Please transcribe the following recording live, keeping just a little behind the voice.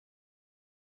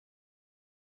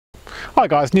Hi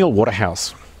guys, Neil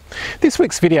Waterhouse. This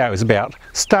week's video is about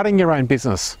starting your own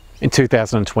business in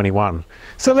 2021.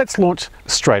 So let's launch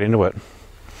straight into it.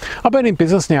 I've been in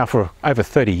business now for over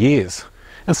 30 years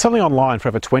and selling online for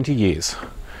over 20 years.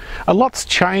 A lot's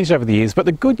changed over the years, but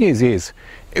the good news is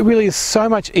it really is so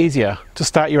much easier to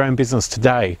start your own business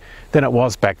today than it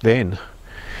was back then.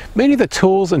 Many of the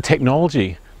tools and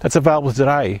technology that's available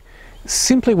today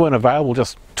simply weren't available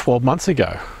just 12 months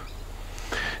ago.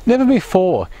 Never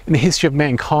before in the history of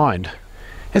mankind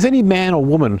has any man or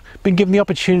woman been given the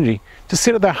opportunity to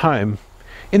sit at their home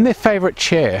in their favourite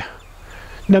chair,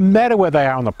 no matter where they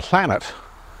are on the planet,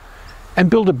 and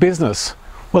build a business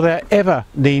without ever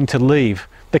needing to leave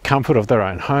the comfort of their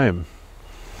own home,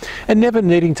 and never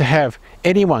needing to have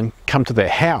anyone come to their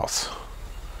house.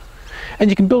 And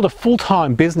you can build a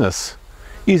full-time business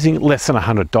using less than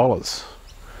 $100.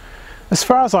 As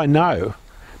far as I know,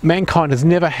 mankind has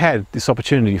never had this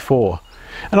opportunity before,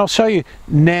 and I'll show you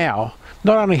now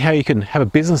not only how you can have a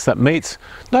business that meets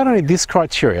not only this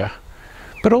criteria,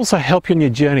 but also help you on your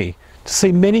journey to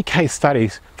see many case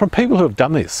studies from people who have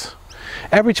done this.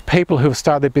 Average people who have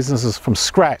started their businesses from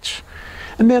scratch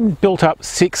and then built up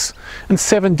 6- and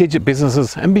 7-digit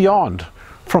businesses and beyond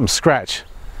from scratch.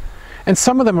 And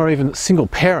some of them are even single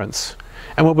parents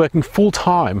and were working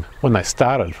full-time when they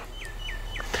started.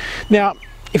 Now,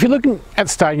 if you're looking at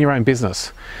starting your own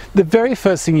business, the very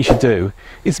first thing you should do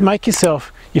is make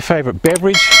yourself your favourite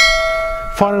beverage,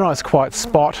 find a nice quiet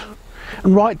spot,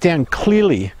 and write down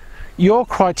clearly your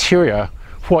criteria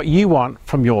for what you want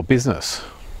from your business.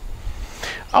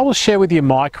 I will share with you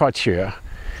my criteria,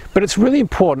 but it's really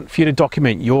important for you to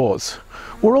document yours.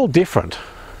 We're all different.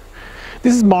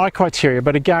 This is my criteria,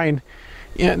 but again,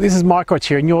 this is my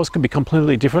criteria and yours can be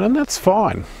completely different, and that's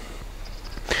fine.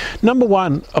 Number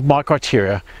one of my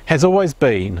criteria has always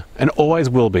been and always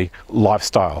will be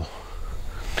lifestyle.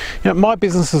 My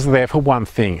business is there for one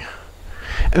thing,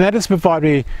 and that is to provide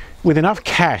me with enough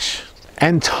cash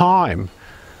and time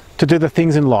to do the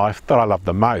things in life that I love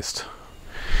the most.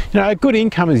 A good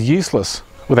income is useless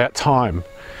without time,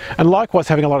 and likewise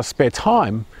having a lot of spare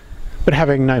time but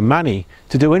having no money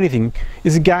to do anything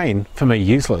is again for me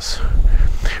useless.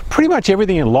 Pretty much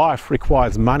everything in life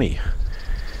requires money.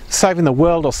 Saving the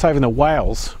world or saving the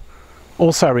whales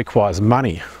also requires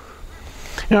money.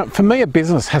 For me, a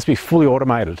business has to be fully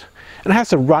automated and it has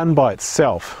to run by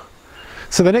itself.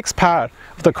 So the next part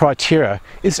of the criteria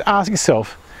is to ask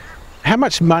yourself, how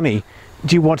much money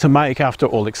do you want to make after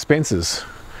all expenses?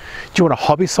 Do you want a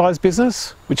hobby-sized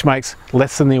business which makes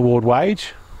less than the award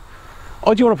wage?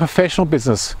 Or do you want a professional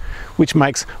business which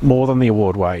makes more than the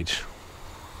award wage?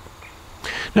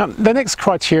 Now, the next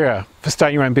criteria for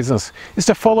starting your own business is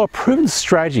to follow a proven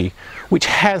strategy which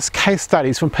has case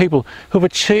studies from people who have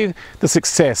achieved the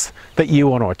success that you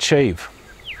want to achieve.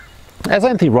 As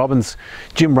Anthony Robbins,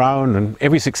 Jim Rohn and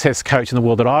every success coach in the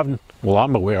world that I'm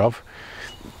aware of,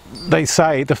 they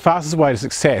say the fastest way to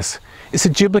success is to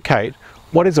duplicate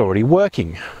what is already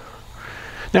working.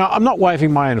 Now, I'm not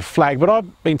waving my own flag, but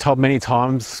I've been told many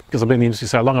times, because I've been in the industry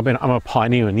so long, I'm a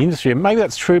pioneer in the industry, and maybe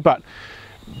that's true, but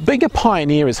being a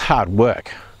pioneer is hard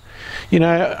work.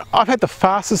 I've had the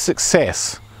fastest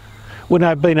success when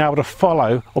I've been able to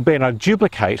follow or been able to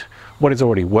duplicate what is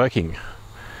already working.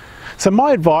 So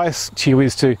my advice to you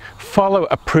is to follow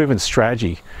a proven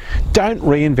strategy. Don't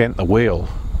reinvent the wheel.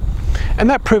 And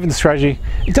that proven strategy,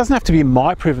 it doesn't have to be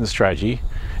my proven strategy,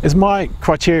 as my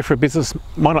criteria for a business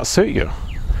might not suit you.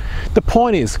 The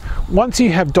point is, once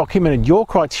you have documented your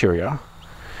criteria,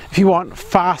 if you want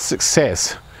fast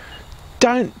success,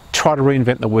 don't try to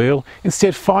reinvent the wheel.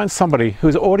 Instead, find somebody who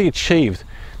has already achieved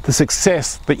the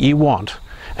success that you want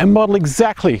and model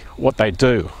exactly what they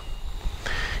do.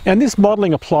 And this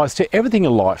modeling applies to everything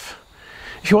in life.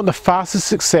 If you want the fastest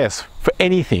success for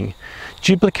anything,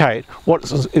 duplicate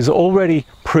what is already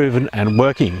proven and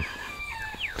working.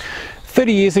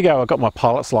 30 years ago, I got my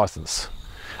pilot's license.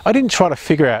 I didn't try to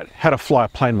figure out how to fly a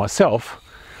plane myself.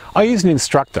 I used an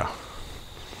instructor.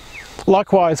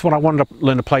 Likewise, when I wanted to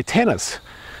learn to play tennis,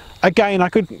 again, I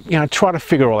could try to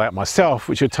figure it all out myself,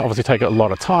 which would obviously take a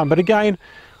lot of time, but again,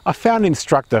 I found an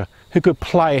instructor who could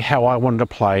play how I wanted to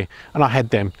play, and I had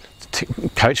them to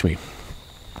coach me.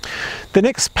 The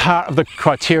next part of the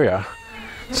criteria,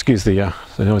 excuse the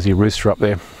noisy rooster up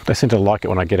there, they seem to like it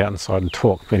when I get out inside and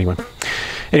talk, but anyway,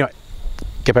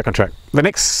 get back on track. The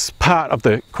next part of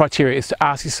the criteria is to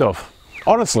ask yourself,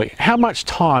 honestly, how much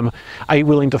time are you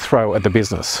willing to throw at the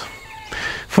business?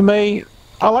 For me,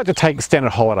 I like to take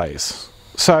extended holidays.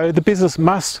 So the business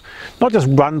must not just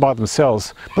run by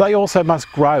themselves, but they also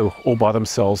must grow all by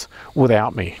themselves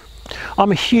without me.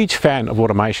 I'm a huge fan of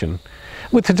automation.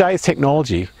 With today's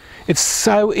technology, it's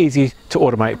so easy to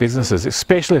automate businesses,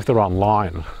 especially if they're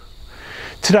online.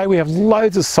 Today we have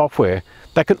loads of software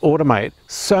that can automate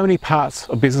so many parts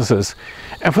of businesses,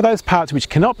 and for those parts which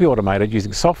cannot be automated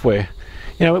using software,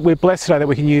 we're blessed today that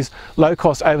we can use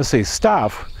low-cost overseas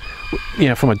staff,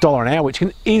 from $1 an hour, which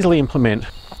can easily implement.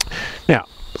 Now,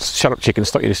 shut up chicken,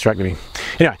 stop you distracting me.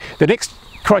 Anyway, the next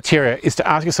criteria is to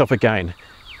ask yourself again,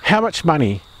 how much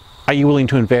money are you willing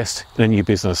to invest in a new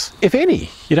business? If any,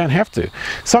 you don't have to.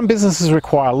 Some businesses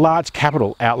require large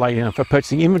capital outlay for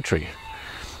purchasing inventory.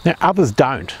 Now, others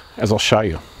don't, as I'll show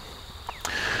you.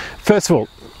 First of all,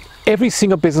 every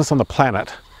single business on the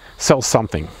planet sells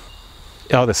something.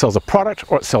 It either sells a product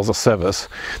or it sells a service.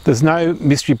 There's no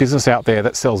mystery business out there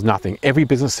that sells nothing. Every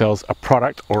business sells a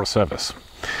product or a service.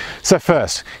 So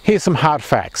first, here's some hard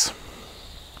facts.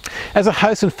 As a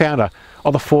host and founder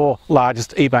of the 4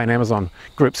 largest eBay and Amazon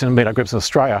groups and meetup groups in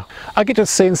Australia, I get to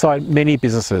see inside many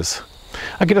businesses.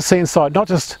 I get to see inside not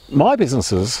just my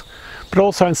businesses, but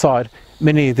also inside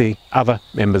many of the other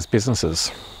members'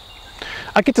 businesses.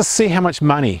 I get to see how much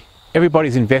money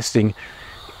everybody's investing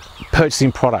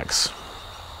purchasing products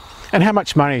and how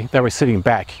much money they're receiving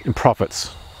back in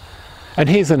profits. And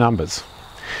here's the numbers.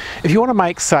 If you want to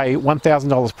make, say,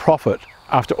 $1,000 profit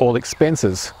after all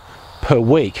expenses per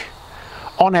week,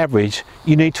 on average,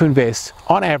 you need to invest,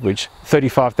 on average,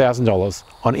 $35,000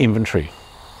 on inventory.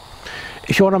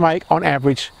 If you want to make, on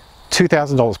average,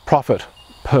 $2,000 profit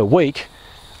per week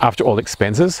after all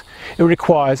expenses, it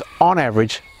requires, on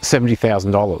average,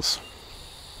 $70,000.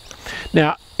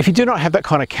 Now, if you do not have that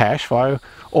kind of cash flow,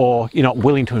 or you're not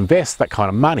willing to invest that kind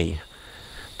of money,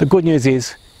 the good news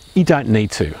is you don't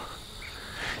need to.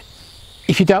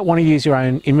 If you don't want to use your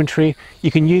own inventory,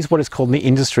 you can use what is called in the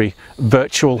industry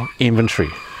virtual inventory.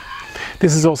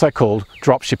 This is also called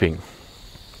dropshipping.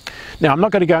 Now, I'm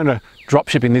not going to go into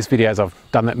dropshipping in this video, as I've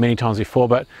done that many times before,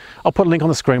 but I'll put a link on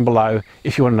the screen below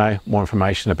if you want to know more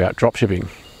information about dropshipping.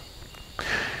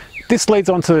 This leads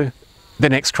on to the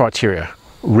next criteria,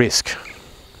 risk.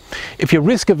 If you're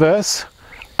risk averse,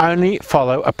 only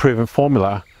follow a proven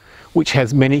formula which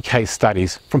has many case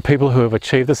studies from people who have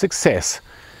achieved the success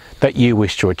that you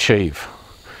wish to achieve.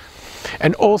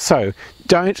 And also,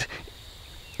 don't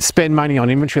spend money on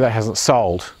inventory that hasn't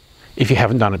sold if you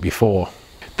haven't done it before.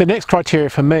 The next criteria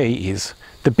for me is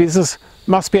the business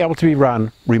must be able to be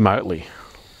run remotely.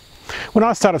 When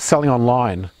I started selling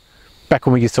online, back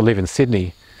when we used to live in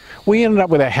Sydney, we ended up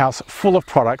with our house full of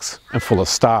products and full of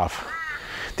staff.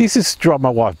 This used to drive my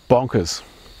wife bonkers.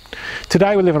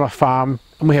 Today we live on a farm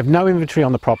and we have no inventory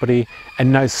on the property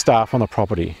and no staff on the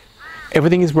property.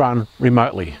 Everything is run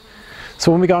remotely.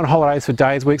 So when we go on holidays for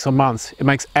days, weeks or months, it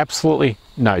makes absolutely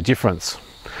no difference.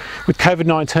 With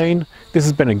COVID-19, this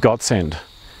has been a godsend.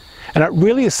 And it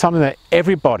really is something that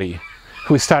everybody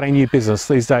who is starting a new business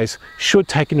these days should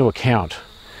take into account,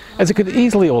 as it could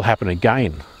easily all happen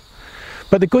again.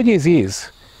 But the good news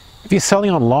is, if you're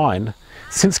selling online,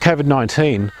 since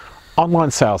COVID-19,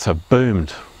 online sales have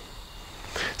boomed.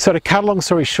 So to cut a long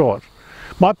story short,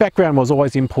 my background was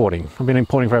always importing. I've been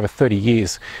importing for over 30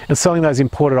 years and selling those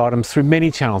imported items through many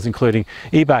channels, including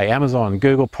eBay, Amazon,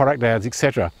 Google, product ads,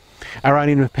 etc. Our own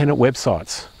independent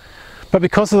websites. But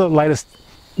because of the latest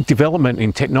development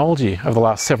in technology over the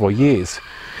last several years,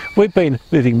 we've been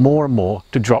moving more and more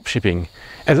to dropshipping,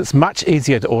 as it's much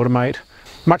easier to automate,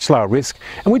 much lower risk,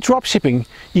 and with dropshipping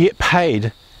you get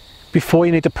paid before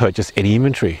you need to purchase any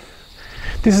inventory.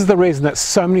 This is the reason that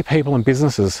so many people and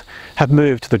businesses have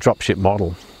moved to the dropship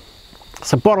model.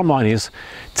 So bottom line is,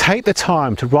 take the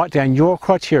time to write down your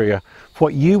criteria for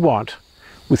what you want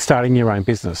with starting your own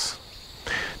business.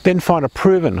 Then find a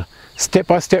proven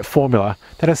step-by-step formula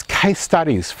that has case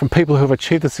studies from people who have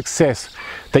achieved the success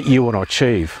that you want to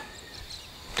achieve.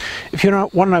 If you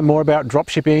want to know more about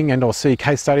dropshipping and or see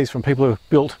case studies from people who have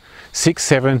built 6,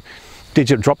 7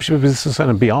 digit dropshipping businesses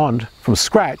and beyond from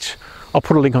scratch, I'll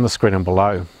put a link on the screen and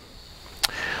below.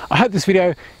 I hope this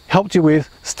video helped you with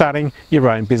starting your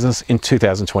own business in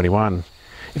 2021.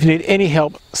 If you need any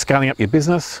help scaling up your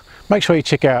business, make sure you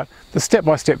check out the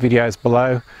step-by-step videos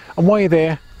below. And while you're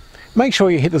there, make sure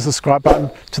you hit the subscribe button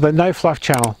to the No Fluff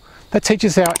channel that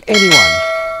teaches how anyone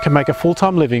can make a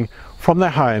full-time living from their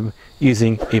home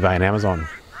using eBay and Amazon.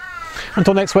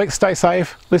 Until next week, stay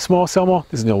safe, live more, sell more.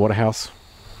 This is Waterhouse.